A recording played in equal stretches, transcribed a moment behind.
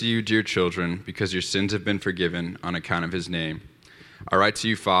To you, dear children, because your sins have been forgiven on account of his name. I write to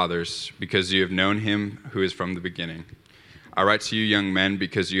you, fathers, because you have known him who is from the beginning. I write to you, young men,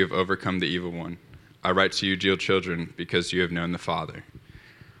 because you have overcome the evil one. I write to you, dear children, because you have known the Father.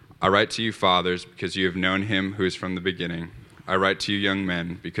 I write to you, fathers, because you have known him who is from the beginning. I write to you, young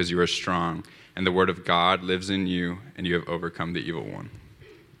men, because you are strong, and the word of God lives in you, and you have overcome the evil one.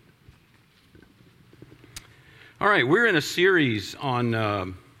 All right, we're in a series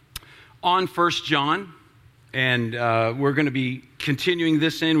on 1 John, and we're going to be continuing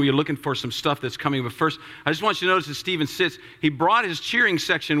this in. We're looking for some stuff that's coming. But first, I just want you to notice as Stephen sits, he brought his cheering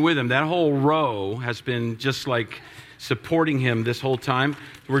section with him. That whole row has been just like supporting him this whole time.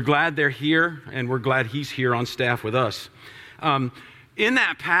 We're glad they're here, and we're glad he's here on staff with us. In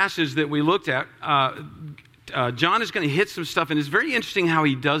that passage that we looked at, John is going to hit some stuff, and it's very interesting how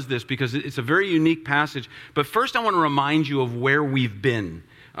he does this because it's a very unique passage. But first, I want to remind you of where we've been.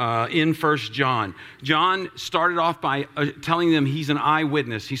 In 1 John. John started off by telling them he's an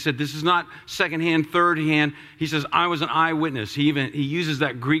eyewitness. He said this is not secondhand, thirdhand. He says, I was an eyewitness. He uses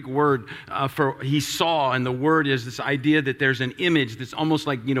that Greek word for he saw, and the word is this idea that there's an image that's almost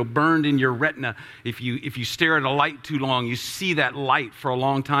like, burned in your retina. If you stare at a light too long, you see that light for a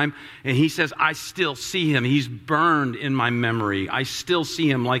long time. And he says, I still see him. He's burned in my memory. I still see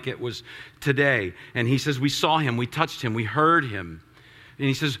him like it was today. And he says, we saw him, we touched him, we heard him. And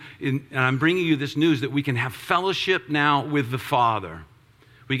he says, and I'm bringing you this news that we can have fellowship now with the Father.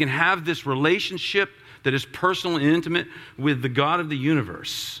 We can have this relationship that is personal and intimate with the God of the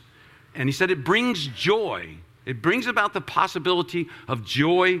universe. And he said it brings joy. It brings about the possibility of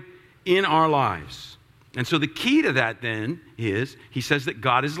joy in our lives. And so the key to that then is, he says that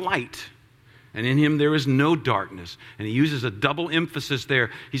God is light. And in him there is no darkness. And he uses a double emphasis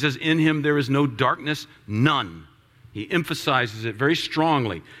there. He says, in him there is no darkness, none. He emphasizes it very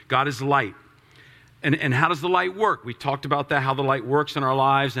strongly. God is light. And how does the light work? We talked about that, how the light works in our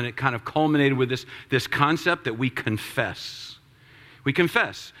lives, and it kind of culminated with this concept that we confess. We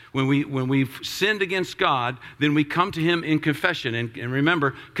confess. When we've sinned against God, then we come to him in confession. And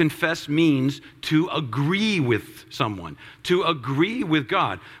remember, confess means to agree with someone, to agree with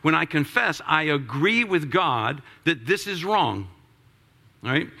God. When I confess, I agree with God that this is wrong.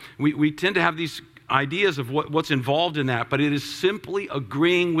 All right? We tend to have these ideas of what's involved in that, but it is simply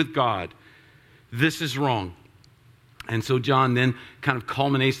agreeing with God. This is wrong. And so John then kind of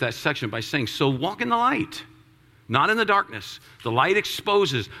culminates that section by saying, so walk in the light, not in the darkness. The light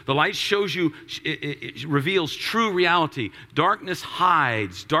exposes. The light shows you, it reveals true reality. Darkness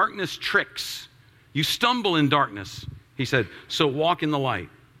hides. Darkness tricks. You stumble in darkness. He said, so walk in the light.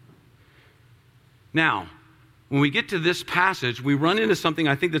 Now, when we get to this passage, we run into something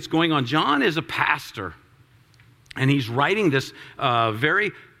I think that's going on. John is a pastor, and he's writing this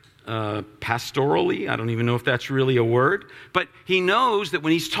very pastorally. I don't even know if that's really a word, but he knows that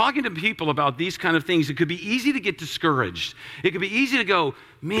when he's talking to people about these kind of things, it could be easy to get discouraged. It could be easy to go,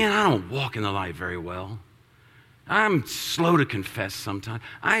 man, I don't walk in the light very well. I'm slow to confess sometimes.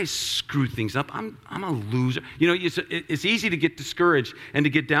 I screw things up. I'm a loser. It's easy to get discouraged and to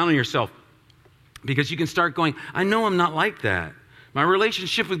get down on yourself. Because you can start going, I know I'm not like that. My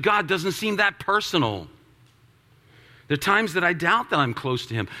relationship with God doesn't seem that personal. There are times that I doubt that I'm close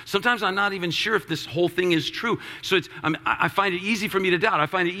to him. Sometimes I'm not even sure if this whole thing is true. So I find it easy for me to doubt. I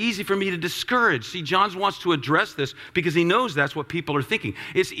find it easy for me to discourage. See, John wants to address this because he knows that's what people are thinking.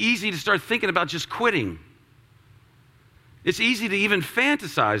 It's easy to start thinking about just quitting. It's easy to even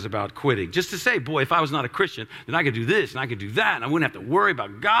fantasize about quitting. Just to say, boy, if I was not a Christian, then I could do this and I could do that and I wouldn't have to worry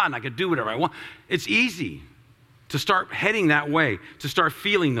about God and I could do whatever I want. It's easy to start heading that way, to start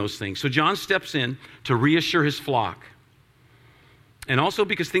feeling those things. So John steps in to reassure his flock. And also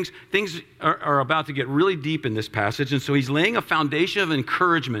because things are about to get really deep in this passage. And so he's laying a foundation of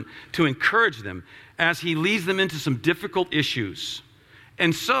encouragement to encourage them as he leads them into some difficult issues.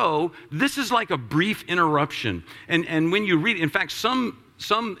 And so this is like a brief interruption. And when you read, in fact, some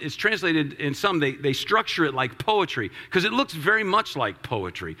is translated, and some they structure it like poetry because it looks very much like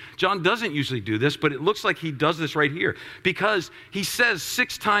poetry. John doesn't usually do this, but it looks like he does this right here because he says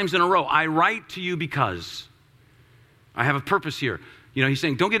 6 times in a row, I write to you because. I have a purpose here. He's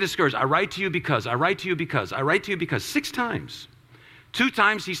saying, don't get discouraged. I write to you because. I write to you because. I write to you because. 6 times. 2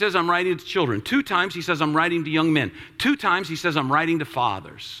 times he says, I'm writing to children. 2 times he says, I'm writing to young men. 2 times he says, I'm writing to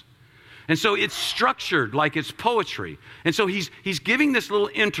fathers. And so it's structured like it's poetry. And so he's giving this little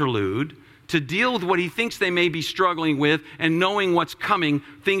interlude to deal with what he thinks they may be struggling with and knowing what's coming,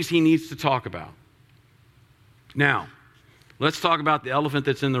 things he needs to talk about. Now, let's talk about the elephant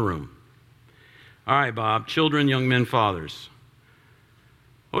that's in the room. All right, Bob, children, young men, fathers.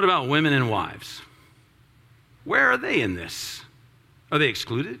 What about women and wives? Where are they in this? Are they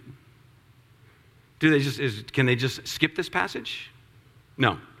excluded? Can they just skip this passage?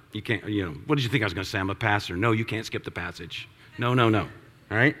 No, you can't. What did you think I was going to say? I'm a pastor. No, you can't skip the passage. No. All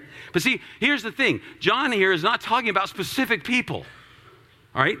right? But see, here's the thing. John here is not talking about specific people.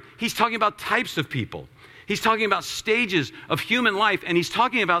 All right? He's talking about types of people. He's talking about stages of human life, and he's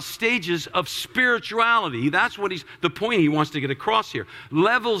talking about stages of spirituality. That's what the point he wants to get across here.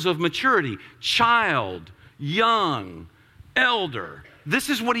 Levels of maturity, child, young, elder. This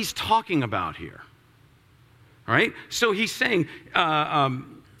is what he's talking about here. All right? So he's saying, I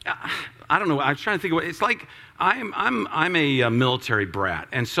don't know, I'm trying to think of it's like I'm a military brat,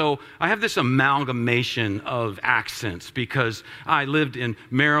 and so I have this amalgamation of accents because I lived in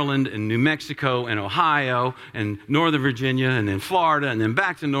Maryland and New Mexico and Ohio and Northern Virginia and then Florida and then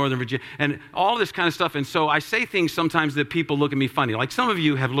back to Northern Virginia and all this kind of stuff. And so I say things sometimes that people look at me funny. Like some of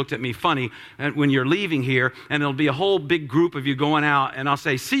you have looked at me funny when you're leaving here, and there'll be a whole big group of you going out, and I'll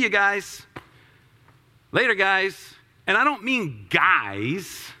say, "See you guys. Later, guys." And I don't mean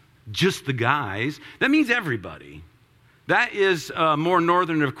guys, just the guys. That means everybody. That is a more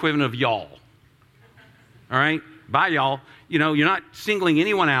northern equivalent of y'all. All right? Bye, y'all. You're not singling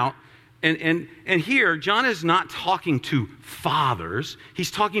anyone out. And here, John is not talking to fathers.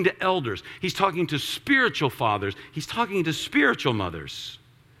 He's talking to elders. He's talking to spiritual fathers. He's talking to spiritual mothers.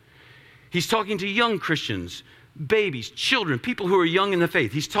 He's talking to young Christians, babies, children, people who are young in the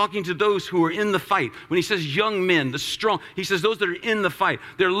faith. He's talking to those who are in the fight. When he says young men, the strong, he says those that are in the fight.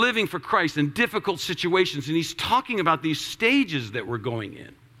 They're living for Christ in difficult situations. And he's talking about these stages that we're going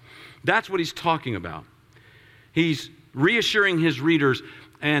in. That's what he's talking about. He's reassuring his readers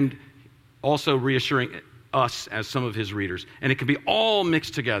and also reassuring us as some of his readers. And it can be all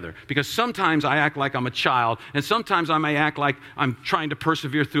mixed together because sometimes I act like I'm a child, and sometimes I may act like I'm trying to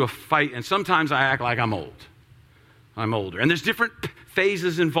persevere through a fight, and sometimes I act like I'm old. I'm older. And there's different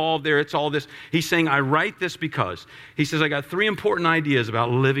phases involved there. It's all this. He's saying, I write this because. He says, I got 3 important ideas about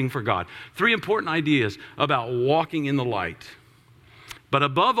living for God. 3 important ideas about walking in the light. But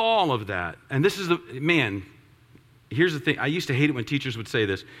above all of that, and this is here's the thing. I used to hate it when teachers would say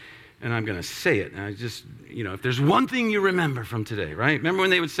this, and I'm going to say it. And I just, if there's one thing you remember from today, right? Remember when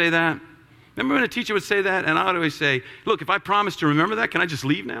they would say that? Remember when a teacher would say that? And I would always say, look, if I promise to remember that, can I just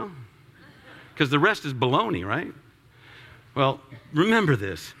leave now? Because the rest is baloney, right? Well, remember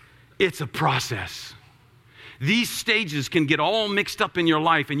this. It's a process. These stages can get all mixed up in your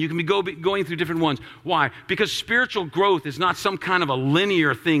life, and you can be going through different ones. Why? Because spiritual growth is not some kind of a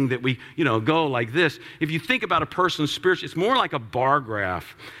linear thing that we, go like this. If you think about a person's spiritual, it's more like a bar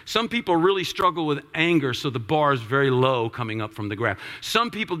graph. Some people really struggle with anger, so the bar is very low coming up from the graph. Some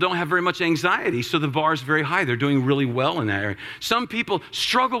people don't have very much anxiety, so the bar is very high. They're doing really well in that area. Some people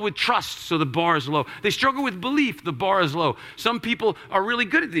struggle with trust, so the bar is low. They struggle with belief, the bar is low. Some people are really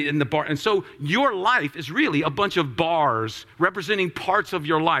good in the bar, and so your life is really a bunch of bars representing parts of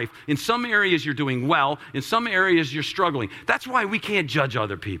your life. In some areas you're doing well, in some areas you're struggling. That's why we can't judge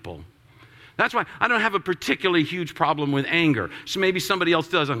other people. That's why I don't have a particularly huge problem with anger. So maybe somebody else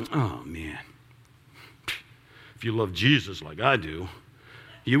does. Oh man, if you love Jesus like I do,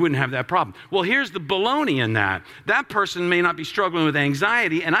 you wouldn't have that problem. Well, here's the baloney in that. That person may not be struggling with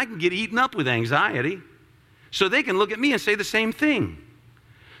anxiety, and I can get eaten up with anxiety. So they can look at me and say the same thing.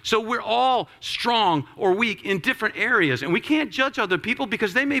 So we're all strong or weak in different areas, and we can't judge other people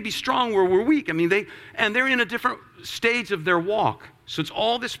because they may be strong where we're weak. They're in a different stage of their walk. So it's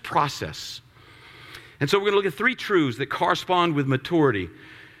all this process. And so we're going to look at 3 truths that correspond with maturity,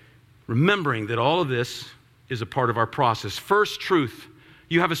 remembering that all of this is a part of our process. First truth,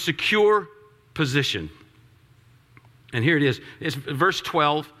 you have a secure position. And here it is. It's verse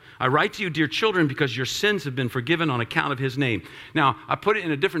 12. I write to you, dear children, because your sins have been forgiven on account of his name. Now, I put it in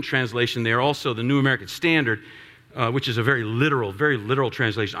a different translation there, also the New American Standard, which is a very literal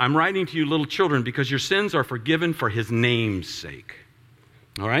translation. I'm writing to you, little children, because your sins are forgiven for his name's sake.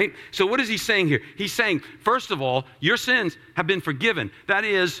 All right? So what is he saying here? He's saying, first of all, your sins have been forgiven. That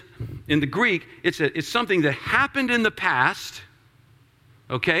is, in the Greek, it's something that happened in the past,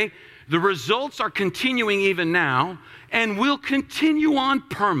 okay? The results are continuing even now and will continue on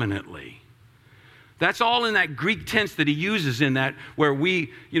permanently. That's all in that Greek tense that he uses in that where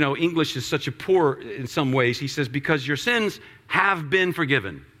we, English is such a poor in some ways. He says, because your sins have been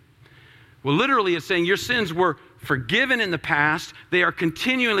forgiven. Well, literally it's saying your sins were forgiven in the past, they are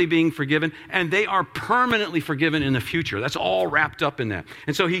continually being forgiven, and they are permanently forgiven in the future. That's all wrapped up in that.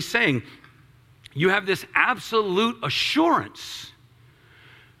 And so he's saying, you have this absolute assurance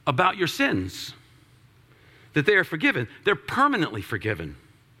about your sins, that they are forgiven. They're permanently forgiven.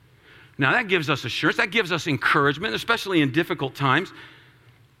 Now, that gives us assurance. That gives us encouragement, especially in difficult times,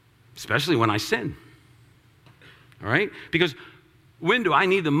 especially when I sin. All right? Because when do I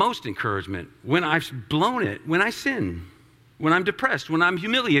need the most encouragement? When I've blown it, when I sin, when I'm depressed, when I'm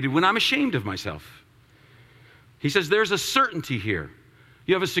humiliated, when I'm ashamed of myself. He says there's a certainty here.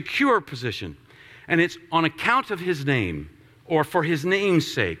 You have a secure position, and it's on account of his name or for his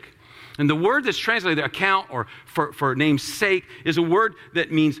name's sake. And the word that's translated account or for name's sake is a word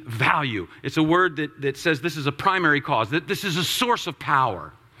that means value. It's a word that says this is a primary cause, that this is a source of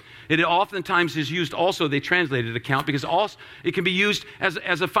power. It oftentimes is used also, they translated account, because also it can be used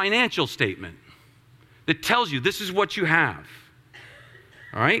as a financial statement that tells you this is what you have.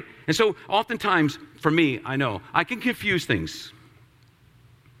 All right? And so oftentimes, for me, I know, I can confuse things.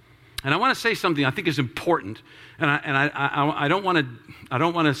 And I want to say something I think is important, and I don't want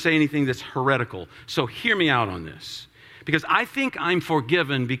to say anything that's heretical. So hear me out on this, because I think I'm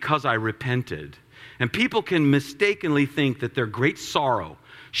forgiven because I repented, and people can mistakenly think that their great sorrow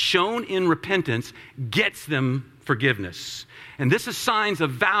shown in repentance gets them forgiveness, and this assigns a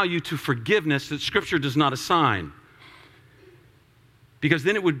value to forgiveness that Scripture does not assign, because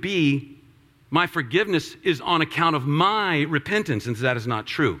then it would be my forgiveness is on account of my repentance, and that is not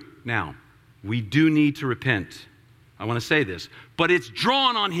true. Now, we do need to repent. I want to say this, but it's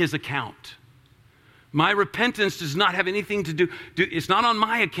drawn on his account. My repentance does not have anything to do, it's not on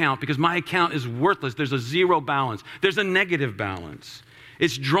my account because my account is worthless. There's a zero balance. There's a negative balance.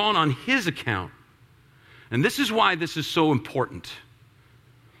 It's drawn on his account. And this is why this is so important,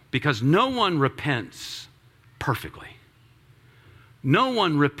 because no one repents perfectly. No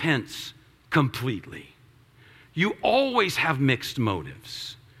one repents completely. You always have mixed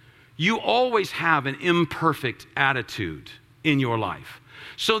motives. You always have an imperfect attitude in your life,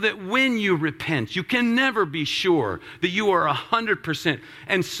 so that when you repent, you can never be sure that you are 100%.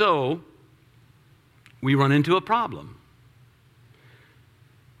 And so we run into a problem.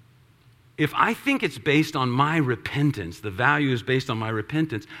 If I think it's based on my repentance, the value is based on my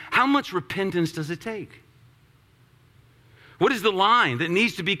repentance, how much repentance does it take? What is the line that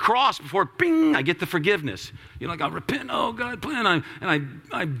needs to be crossed before, bing, I get the forgiveness? You know, like I repent, oh God, and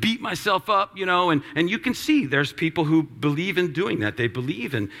I beat myself up, you know, and you can see there's people who believe in doing that. They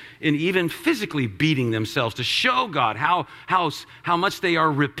believe in even physically beating themselves to show God how much they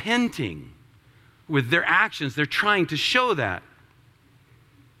are repenting with their actions. They're trying to show that.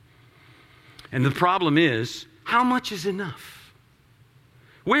 And the problem is, how much is enough?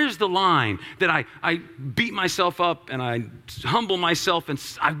 Where's the line that I beat myself up and I humble myself and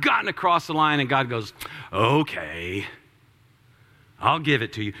I've gotten across the line and God goes, okay, I'll give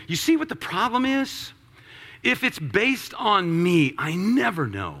it to you. You see what the problem is? If it's based on me, I never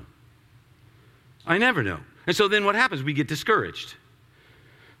know. I never know. And so then what happens? We get discouraged.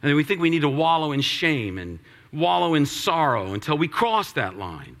 And then we think we need to wallow in shame and wallow in sorrow until we cross that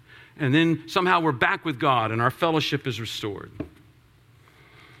line. And then somehow we're back with God and our fellowship is restored.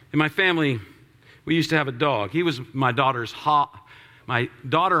 In my family, we used to have a dog. He was my daughter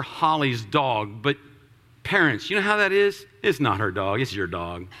Holly's dog. But parents, you know how that is? It's not her dog. It's your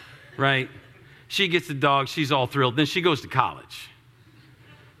dog, right? She gets the dog. She's all thrilled. Then she goes to college.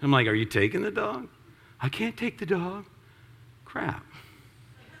 I'm like, are you taking the dog? I can't take the dog. Crap.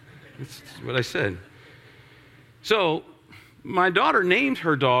 That's what I said. So my daughter named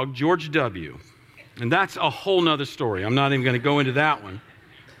her dog George W. And that's a whole nother story. I'm not even going to go into that one.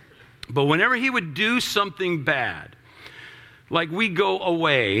 But whenever he would do something bad, like we go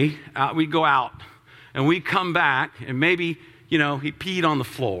away, we go out, and we come back, and maybe, you know, he peed on the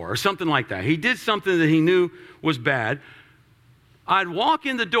floor or something like that. He did something that he knew was bad. I'd walk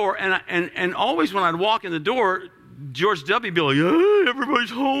in the door, and always when I'd walk in the door, George W. would be like, hey, everybody's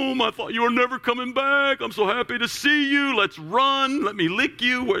home. I thought you were never coming back. I'm so happy to see you. Let's run. Let me lick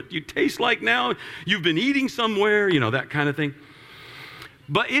you. What you taste like now. You've been eating somewhere, you know, that kind of thing.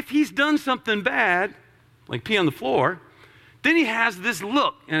 But if he's done something bad, like pee on the floor, then he has this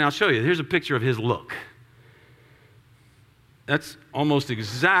look. And I'll show you. Here's a picture of his look. That's almost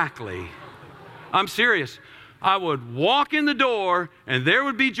exactly. I'm serious. I would walk in the door, and there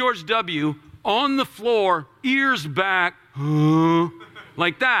would be George W. on the floor, ears back,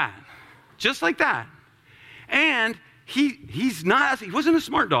 like that. Just like that. And he wasn't a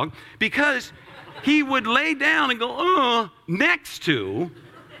smart dog, because he would lay down and go, next to,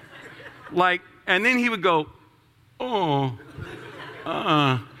 like, and then he would go, and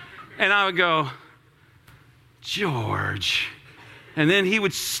I would go, George, And then he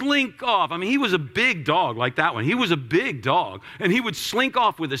would slink off. I mean, he was a big dog like that one. He was a big dog. And he would slink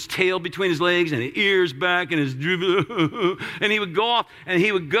off with his tail between his legs and his ears back and his and he would go off and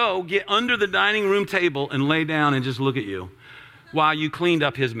he would go get under the dining room table and lay down and just look at you while you cleaned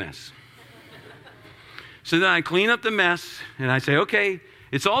up his mess. So then I clean up the mess and I say, okay,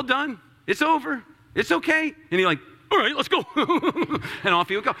 it's all done. It's over. It's okay. And he's like, all right, let's go. And off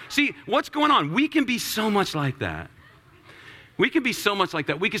he would go. See, what's going on? We can be so much like that. We can be so much like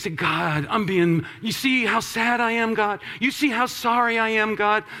that. We can say, God, you see how sad I am, God? You see how sorry I am,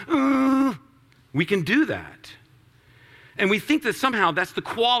 God? We can do that. And we think that somehow that's the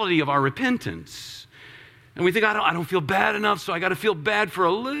quality of our repentance. And we think, I don't feel bad enough, so I got to feel bad for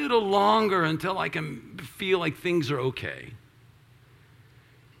a little longer until I can feel like things are okay.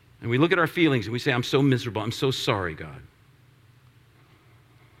 And we look at our feelings and we say, I'm so miserable. I'm so sorry, God.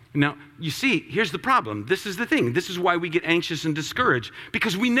 Now, you see, here's the problem. This is the thing. This is why we get anxious and discouraged,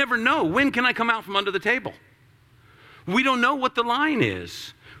 because we never know, when can I come out from under the table? We don't know what the line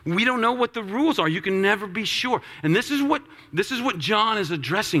is. We don't know what the rules are. You can never be sure. And this is what John is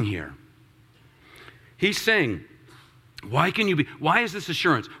addressing here. He's saying, why is this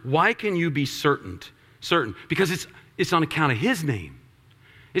assurance? Why can you be certain? Because it's on account of his name.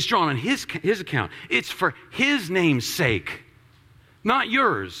 It's drawn on his account. It's for his name's sake. Not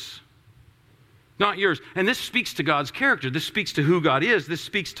yours. Not yours. And this speaks to God's character. This speaks to who God is. This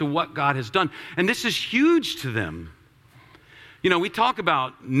speaks to what God has done. And this is huge to them. You know, we talk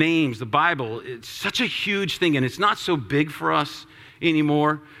about names, the Bible. It's such a huge thing, and it's not so big for us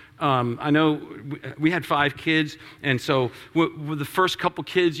anymore. I know we had 5 kids, and so with the first couple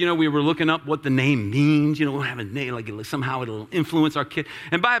kids, you know, we were looking up what the name means. You know, we'll have a name, like somehow it'll influence our kid.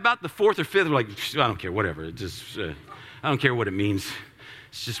 And by about the 4th or 5th, we're like, I don't care, whatever. It just... I don't care what it means.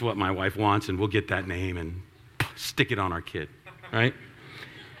 It's just what my wife wants, and we'll get that name and stick it on our kid, right?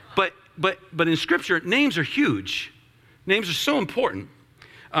 But in Scripture, names are huge. Names are so important.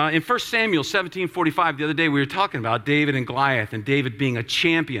 In 1 Samuel 17:45, the other day we were talking about David and Goliath, and David being a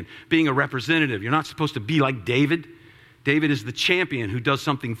champion, being a representative. You're not supposed to be like David. David is the champion who does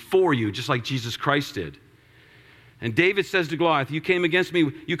something for you, just like Jesus Christ did. And David says to Goliath, you come against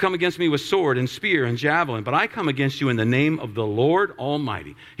me with sword and spear and javelin, but I come against you in the name of the Lord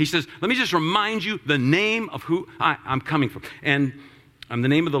Almighty. He says, let me just remind you the name of who I'm coming from. And I'm the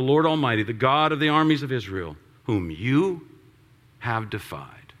name of the Lord Almighty, the God of the armies of Israel, whom you have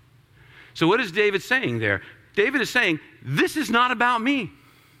defied. So what is David saying there? David is saying, this is not about me.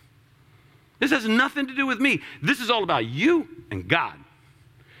 This has nothing to do with me. This is all about you and God.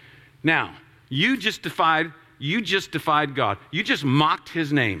 Now, you just defied God. You just mocked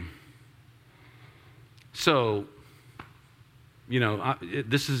his name. So, you know,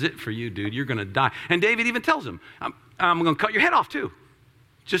 this is it for you, dude. You're going to die. And David even tells him, I'm going to cut your head off too,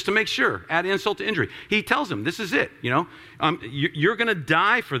 just to make sure, add insult to injury. He tells him, this is it, you know. You're going to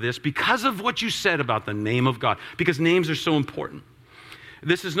die for this because of what you said about the name of God, because names are so important.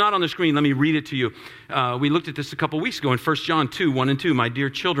 This is not on the screen. Let me read it to you. We looked at this a couple weeks ago in 1 John 2, 1 and 2. My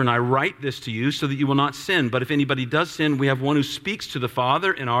dear children, I write this to you so that you will not sin. But if anybody does sin, we have one who speaks to the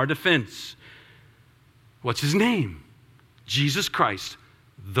Father in our defense. What's his name? Jesus Christ,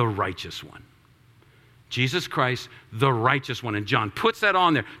 the righteous one. Jesus Christ, the righteous one. And John puts that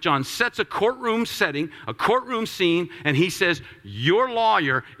on there. John sets a courtroom setting, a courtroom scene, and he says, your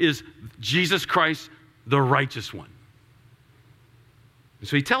lawyer is Jesus Christ, the righteous one. And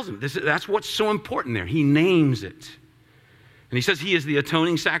so he tells him, that's what's so important there. He names it. And he says he is the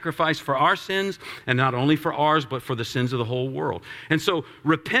atoning sacrifice for our sins, and not only for ours, but for the sins of the whole world. And so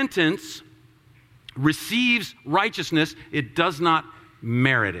repentance receives righteousness. It does not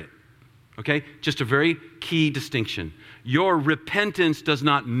merit it. Okay? Just a very key distinction. Your repentance does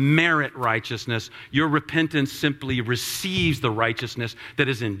not merit righteousness. Your repentance simply receives the righteousness that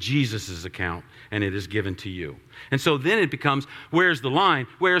is in Jesus' account, and it is given to you. And so then it becomes, where's the line?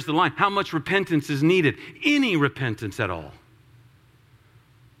 Where's the line? How much repentance is needed? Any repentance at all.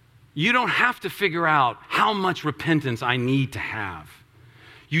 You don't have to figure out how much repentance I need to have.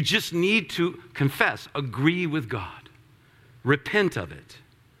 You just need to confess, agree with God, repent of it.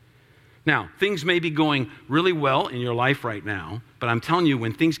 Now, things may be going really well in your life right now, but I'm telling you,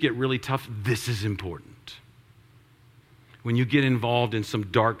 when things get really tough, this is important. When you get involved in some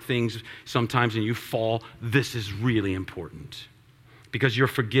dark things sometimes and you fall, this is really important. Because you're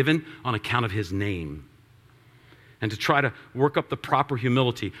forgiven on account of his name. And to try to work up the proper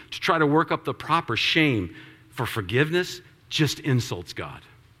humility, to try to work up the proper shame for forgiveness, just insults God.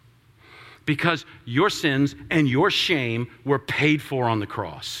 Because your sins and your shame were paid for on the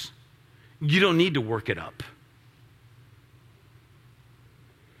cross. You don't need to work it up.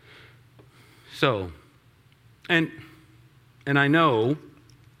 So, and I know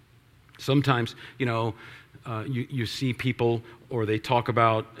sometimes, you see people, or they talk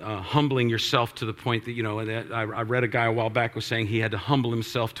about humbling yourself to the point that, I read a guy a while back was saying he had to humble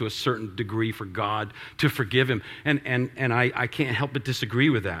himself to a certain degree for God to forgive him. And I can't help but disagree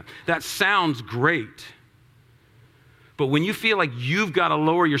with that. That sounds great. But when you feel like you've got to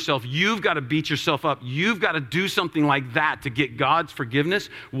lower yourself, you've got to beat yourself up, you've got to do something like that to get God's forgiveness,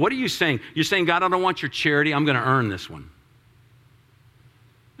 what are you saying? You're saying, God, I don't want your charity. I'm going to earn this one.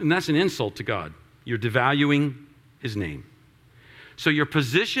 And that's an insult to God. You're devaluing his name. So your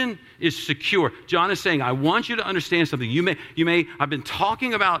position is secure. John is saying, I want you to understand something. I've been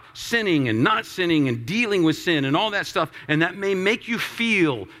talking about sinning and not sinning and dealing with sin and all that stuff, and that may make you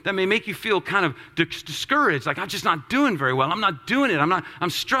feel kind of discouraged, like I'm just not doing very well. I'm not doing it. I'm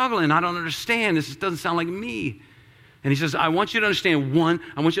struggling. I don't understand. This doesn't sound like me. And he says, I want you to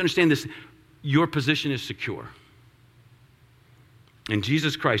understand this. Your position is secure. In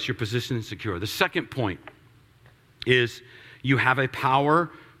Jesus Christ, your position is secure. The second point is you have a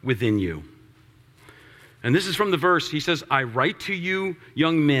power within you. And this is from the verse. He says, I write to you,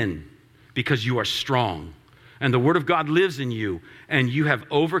 young men, because you are strong, and the word of God lives in you, and you have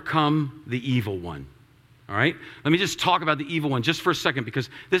overcome the evil one. All right? Let me just talk about the evil one just for a second, because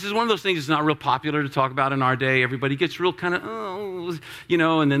this is one of those things that's not real popular to talk about in our day. Everybody gets real kind of,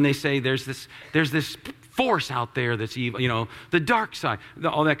 and then they say there's this force out there that's evil, the dark side,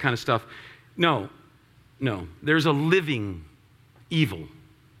 all that kind of stuff. No, there's a living evil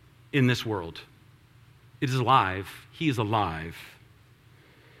in this world. It is alive. He is alive.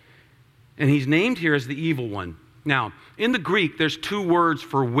 And he's named here as the evil one. Now, in the Greek, there's two words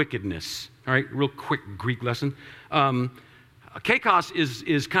for wickedness. All right, real quick Greek lesson. Kakos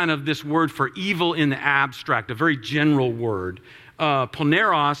is kind of this word for evil in the abstract, a very general word.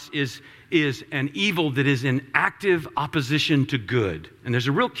 Poneros is an evil that is in active opposition to good. And there's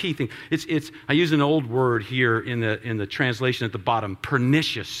a real key thing. I use an old word here in the translation at the bottom,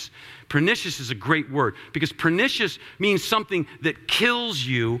 pernicious. Pernicious is a great word because pernicious means something that kills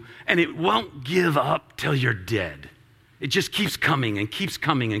you and it won't give up till you're dead. It just keeps coming and keeps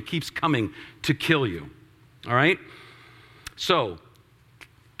coming and keeps coming to kill you. All right? So,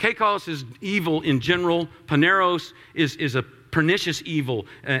 kakos is evil in general. Poneros is a pernicious evil,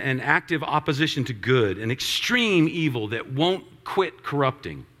 an active opposition to good, an extreme evil that won't quit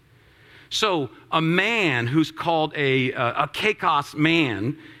corrupting. So a man who's called a kakos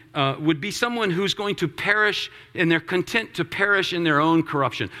man would be someone who's going to perish, and they're content to perish in their own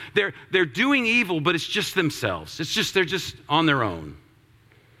corruption. They're doing evil, but it's just themselves. They're just on their own.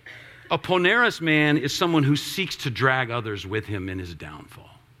 A poneros man is someone who seeks to drag others with him in his downfall.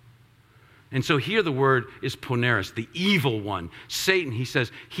 And so here the word is poneros, the evil one. Satan, he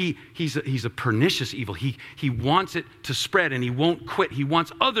says, he's a pernicious evil. He wants it to spread and he won't quit. He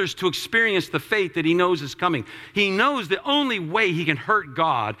wants others to experience the fate that he knows is coming. He knows the only way he can hurt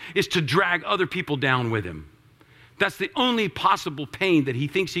God is to drag other people down with him. That's the only possible pain that he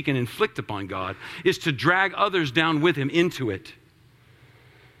thinks he can inflict upon God, is to drag others down with him into it.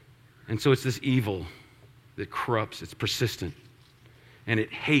 And so it's this evil that corrupts, it's persistent, and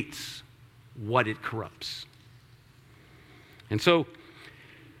it hates what it corrupts. And so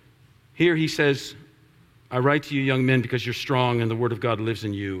here he says, I write to you, young men, because you're strong and the word of God lives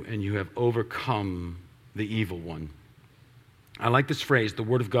in you, and you have overcome the evil one. I like this phrase, the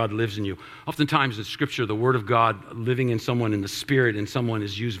word of God lives in you. Oftentimes in Scripture, the word of God living in someone, in the Spirit in someone,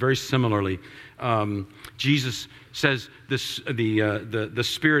 is used very similarly. Jesus says the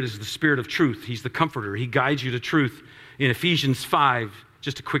Spirit is the Spirit of truth. He's the comforter. He guides you to truth. In Ephesians 5,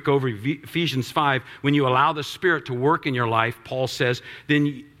 just a quick overview, Ephesians 5, when you allow the Spirit to work in your life, Paul says,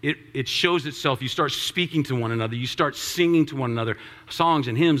 then it shows itself. You start speaking to one another. You start singing to one another, songs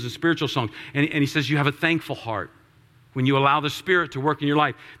and hymns and spiritual songs. And he says you have a thankful heart when you allow the Spirit to work in your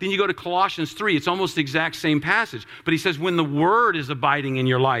life. Then you go to Colossians 3. It's almost the exact same passage. But he says when the Word is abiding in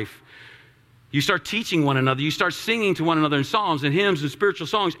your life, you start teaching one another. You start singing to one another in psalms and hymns and spiritual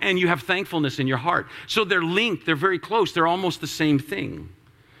songs, and you have thankfulness in your heart. So they're linked. They're very close. They're almost the same thing.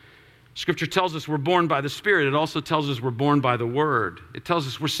 Scripture tells us we're born by the Spirit. It also tells us we're born by the Word. It tells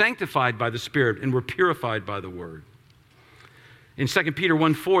us we're sanctified by the Spirit and we're purified by the Word. In 2 Peter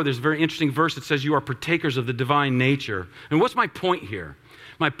 1:4, there's a very interesting verse that says you are partakers of the divine nature. And what's my point here?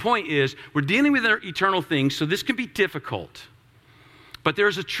 My point is we're dealing with eternal things, so this can be difficult. But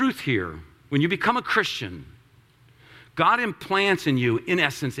there's a truth here. When you become a Christian, God implants in you, in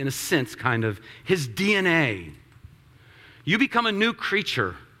essence, in a sense, kind of, His DNA. You become a new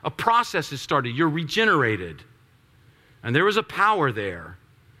creature. A process is started. You're regenerated. And there is a power there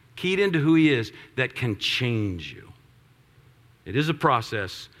keyed into who he is, that can change you. It is a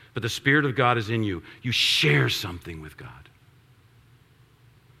process, but the Spirit of God is in you. You share something with God.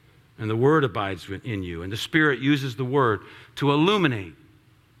 And the Word abides in you. And the Spirit uses the Word to illuminate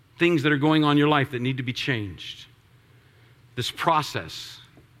things that are going on in your life that need to be changed. This process,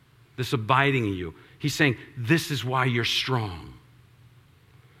 this abiding in you. He's saying, this is why you're strong.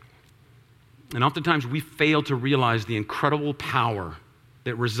 And oftentimes we fail to realize the incredible power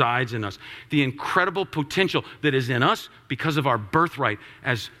that resides in us, the incredible potential that is in us because of our birthright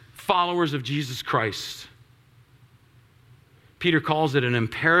as followers of Jesus Christ. Peter calls it an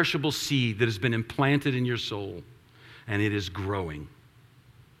imperishable seed that has been implanted in your soul, and it is growing.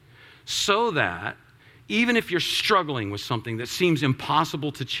 So that even if you're struggling with something that seems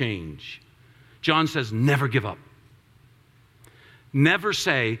impossible to change, John says, never give up. Never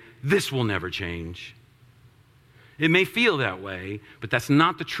say, this will never change. It may feel that way, but that's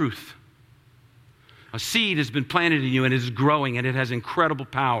not the truth. A seed has been planted in you and it is growing and it has incredible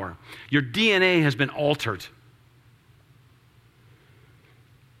power. Your DNA has been altered.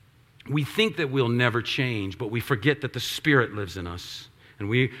 We think that we'll never change, but we forget that the Spirit lives in us. And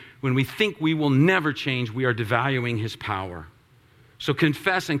when we think we will never change, we are devaluing his power. So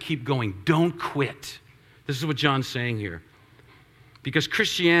confess and keep going. Don't quit. This is what John's saying here. Because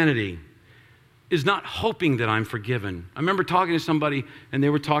Christianity is not hoping that I'm forgiven. I remember talking to somebody and they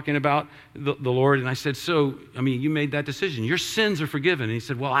were talking about the Lord, and I said, so, you made that decision. Your sins are forgiven. And he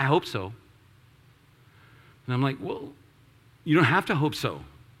said, well, I hope so. And I'm like, well, you don't have to hope so.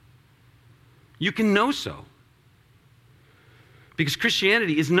 You can know so. Because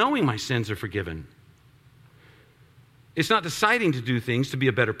Christianity is knowing my sins are forgiven. It's not deciding to do things to be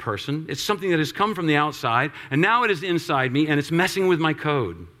a better person. It's something that has come from the outside, and now it is inside me, and it's messing with my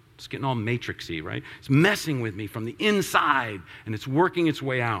code. It's getting all matrixy, right? It's messing with me from the inside, and it's working its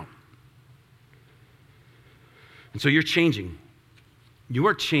way out. And so you're changing. You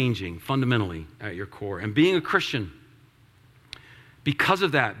are changing fundamentally at your core. And being a Christian, because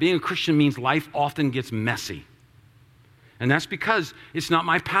of that, being a Christian means life often gets messy. And that's because it's not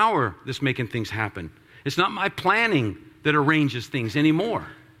my power that's making things happen. It's not my planning that arranges things anymore.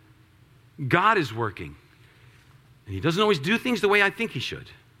 God is working. And he doesn't always do things the way I think he should.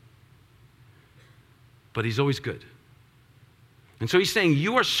 But he's always good. And so he's saying,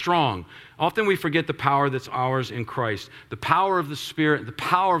 you are strong. Often we forget the power that's ours in Christ. The power of the Spirit, the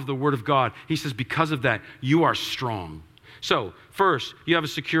power of the Word of God. He says, because of that, you are strong. So, first, you have a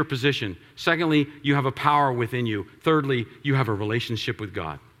secure position. Secondly, you have a power within you. Thirdly, you have a relationship with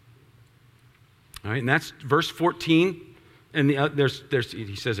God. All right, and that's verse 14. And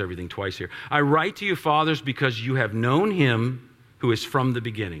he says everything twice here. I write to you, fathers, because you have known him who is from the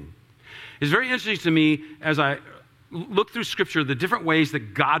beginning. It's very interesting to me as I look through Scripture, the different ways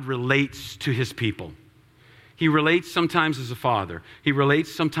that God relates to his people. He relates sometimes as a father. He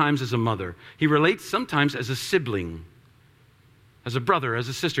relates sometimes as a mother. He relates sometimes as a sibling, as a brother, as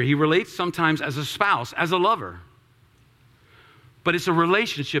a sister. He relates sometimes as a spouse, as a lover. But it's a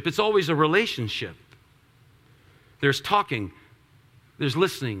relationship. It's always a relationship. There's talking, there's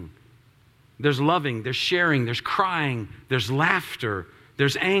listening, there's loving, there's sharing, there's crying, there's laughter,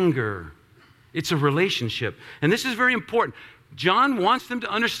 there's anger. It's a relationship. And this is very important. John wants them to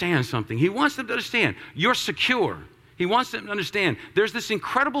understand something. He wants them to understand you're secure. He wants them to understand there's this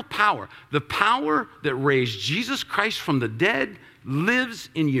incredible power. The power that raised Jesus Christ from the dead lives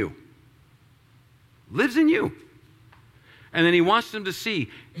in you. Lives in you. And then he wants them to see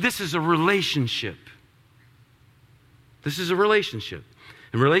this is a relationship. This is a relationship.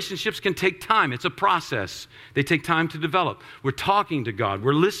 And relationships can take time. It's a process. They take time to develop. We're talking to God.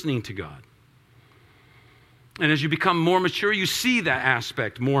 We're listening to God. And as you become more mature, you see that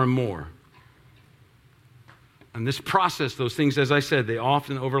aspect more and more. And this process, those things, as I said, they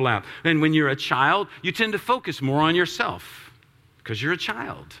often overlap. And when you're a child, you tend to focus more on yourself because you're a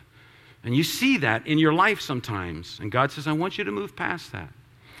child. And you see that in your life sometimes. And God says, I want you to move past that.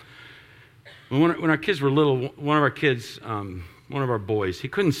 When our kids were little, one of our kids, one of our boys, he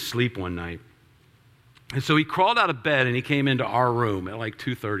couldn't sleep one night. And so he crawled out of bed and he came into our room at like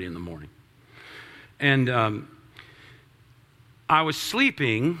 2:30 in the morning. And I was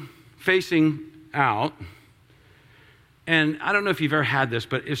sleeping, facing out. And I don't know if you've ever had this,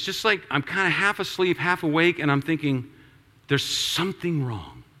 but it's just like I'm kind of half asleep, half awake, and I'm thinking, there's something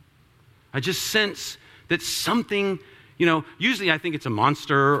wrong. I just sense that something, usually I think it's a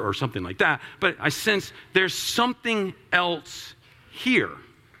monster or something like that, but I sense there's something else here.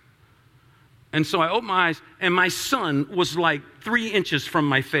 And so I opened my eyes, and my son was like 3 inches from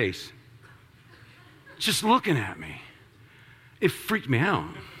my face, just looking at me. It freaked me out.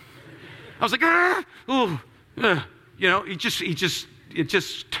 I was like, it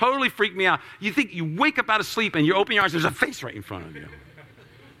just totally freaked me out. You think you wake up out of sleep and you open your eyes, there's a face right in front of you.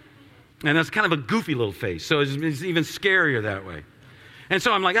 And that's kind of a goofy little face. So it's even scarier that way. And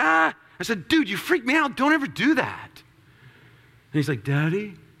so I'm like, I said, dude, you freaked me out. Don't ever do that. And he's like, Daddy.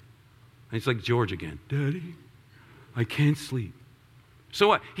 And he's like George again. Daddy, I can't sleep. So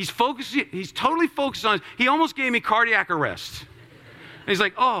what? He's totally focused on it. He almost gave me cardiac arrest. And he's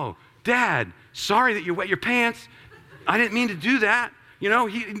like, oh, Dad, sorry that you wet your pants. I didn't mean to do that.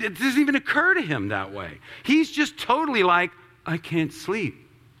 It doesn't even occur to him that way. He's just totally like, I can't sleep.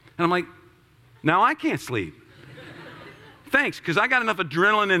 And I'm like, now I can't sleep. Thanks, because I got enough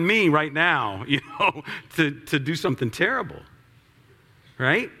adrenaline in me right now, to do something terrible.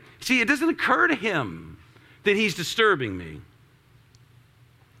 Right? See, it doesn't occur to him that he's disturbing me.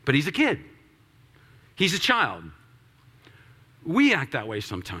 But he's a kid. He's a child. We act that way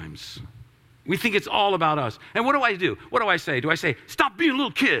sometimes. We think it's all about us. And what do I do? What do I say? Do I say, stop being a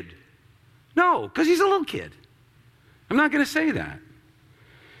little kid? No, because he's a little kid. I'm not going to say that.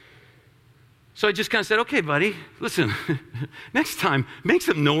 So I just kind of said, okay, buddy, listen, next time, make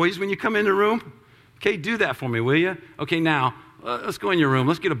some noise when you come in the room. Okay, do that for me, will you? Okay, now, let's go in your room.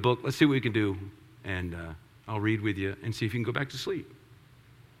 Let's get a book. Let's see what we can do. And I'll read with you and see if you can go back to sleep.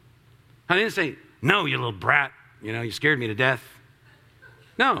 I didn't say, no, you little brat. You scared me to death.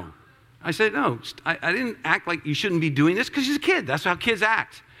 No. I said, no, I didn't act like you shouldn't be doing this because he's a kid. That's how kids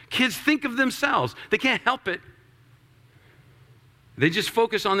act. Kids think of themselves. They can't help it. They just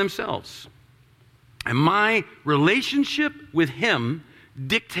focus on themselves. And my relationship with him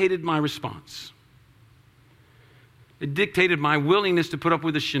dictated my response. It dictated my willingness to put up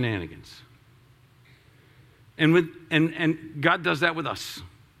with the shenanigans. And God does that with us.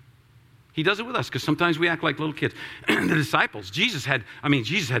 He does it with us because sometimes we act like little kids. The disciples, Jesus had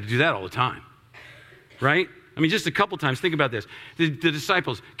to do that all the time, right? Just a couple times. Think about this. The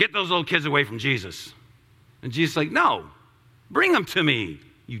disciples, get those little kids away from Jesus. And Jesus is like, no, bring them to me,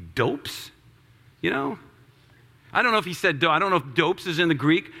 you dopes. I don't know if he said, I don't know if dopes is in the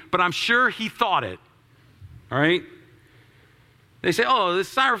Greek, but I'm sure he thought it, all right? They say, oh,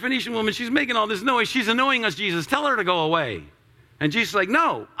 this Syrophoenician woman, she's making all this noise. She's annoying us, Jesus. Tell her to go away. And Jesus is like,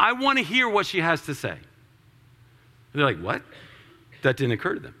 no, I want to hear what she has to say. They're like, what? That didn't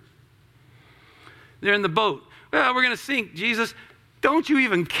occur to them. They're in the boat. Well, we're going to sink. Jesus, don't you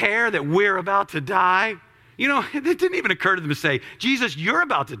even care that we're about to die? It didn't even occur to them to say, Jesus, you're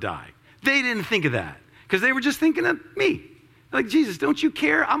about to die. They didn't think of that because they were just thinking of me. Like, Jesus, don't you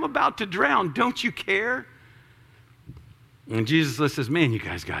care? I'm about to drown. Don't you care? And Jesus says, man, you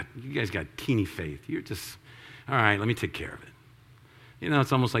guys got teeny faith. You're just, all right, let me take care of it.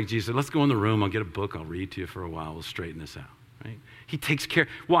 It's almost like Jesus said, let's go in the room. I'll get a book. I'll read to you for a while. We'll straighten this out, right? He takes care.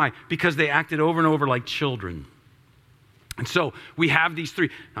 Why? Because they acted over and over like children. And so we have these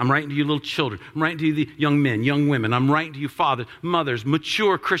three. I'm writing to you little children. I'm writing to you the young men, young women. I'm writing to you fathers, mothers,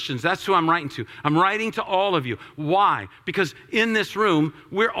 mature Christians. That's who I'm writing to. I'm writing to all of you. Why? Because in this room,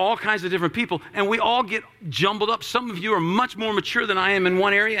 we're all kinds of different people, and we all get jumbled up. Some of you are much more mature than I am in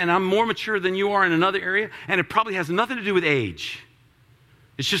one area, and I'm more mature than you are in another area, and it probably has nothing to do with age.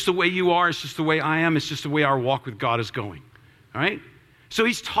 It's just the way you are. It's just the way I am. It's just the way our walk with God is going. All right? So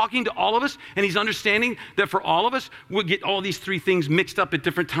he's talking to all of us, and he's understanding that for all of us, we'll get all these three things mixed up at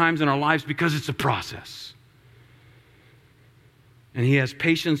different times in our lives because it's a process. And he has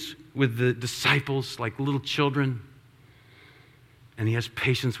patience with the disciples like little children, and he has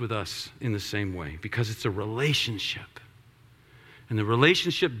patience with us in the same way because it's a relationship. And the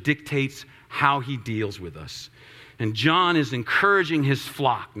relationship dictates how he deals with us. And John is encouraging his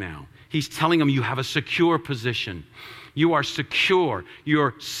flock now. He's telling them you have a secure position. You are secure.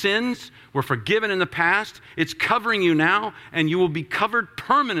 Your sins were forgiven in the past. It's covering you now, and you will be covered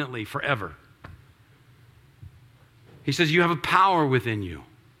permanently forever. He says you have a power within you.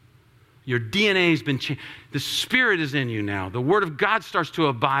 Your DNA has been changed. The Spirit is in you now. The Word of God starts to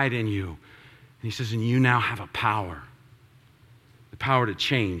abide in you. And he says, and you now have a power. The power to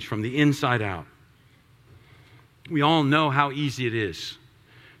change from the inside out. We all know how easy it is,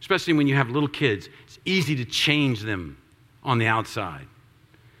 especially when you have little kids. It's easy to change them on the outside.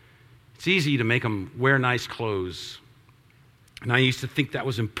 It's easy to make them wear nice clothes. And I used to think that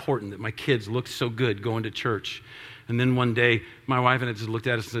was important, that my kids looked so good going to church. And then one day, my wife and I just looked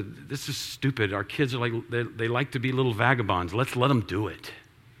at us and said, this is stupid. Our kids are like, they like to be little vagabonds. Let's let them do it.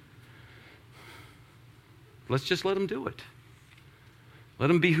 Let's just let them do it. Let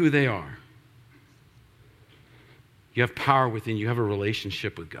them be who they are. You have power within you. You have a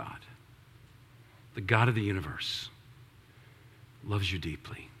relationship with God. The God of the universe loves you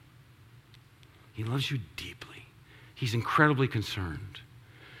deeply. He loves you deeply. He's incredibly concerned.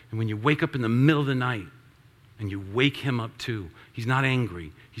 And when you wake up in the middle of the night and you wake him up too, he's not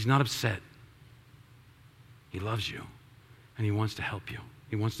angry. He's not upset. He loves you, and he wants to help you.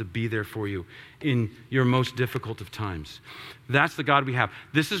 He wants to be there for you in your most difficult of times. That's the God we have.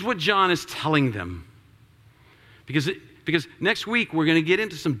 This is what John is telling them. Because next week we're going to get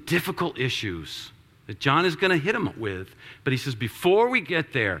into some difficult issues that John is going to hit them with. But he says, before we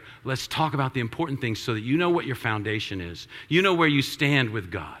get there, let's talk about the important things so that you know what your foundation is. You know where you stand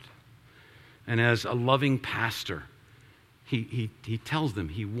with God. And as a loving pastor, He tells them,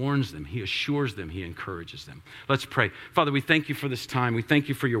 he warns them, he assures them, he encourages them. Let's pray. Father, we thank you for this time. We thank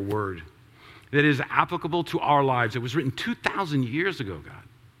you for your word that is applicable to our lives. It was written 2,000 years ago, God.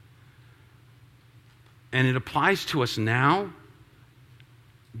 And it applies to us now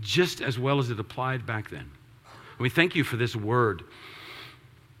just as well as it applied back then. And we thank you for this word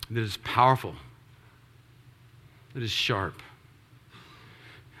that is powerful, that is sharp,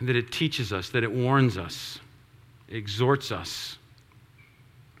 and that it teaches us, that it warns us, exhorts us.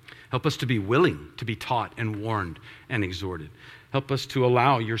 Help us to be willing to be taught and warned and exhorted. Help us to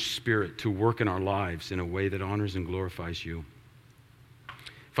allow your Spirit to work in our lives in a way that honors and glorifies you.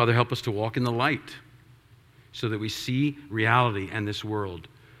 Father, help us to walk in the light so that we see reality and this world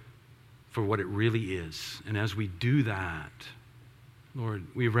for what it really is. And as we do that, Lord,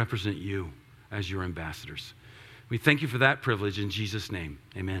 we represent you as your ambassadors. We thank you for that privilege in Jesus' name.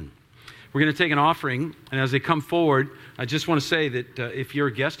 Amen. We're going to take an offering, and as they come forward, I just want to say that if you're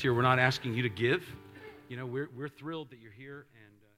a guest here, we're not asking you to give. You know, we're thrilled that you're here. And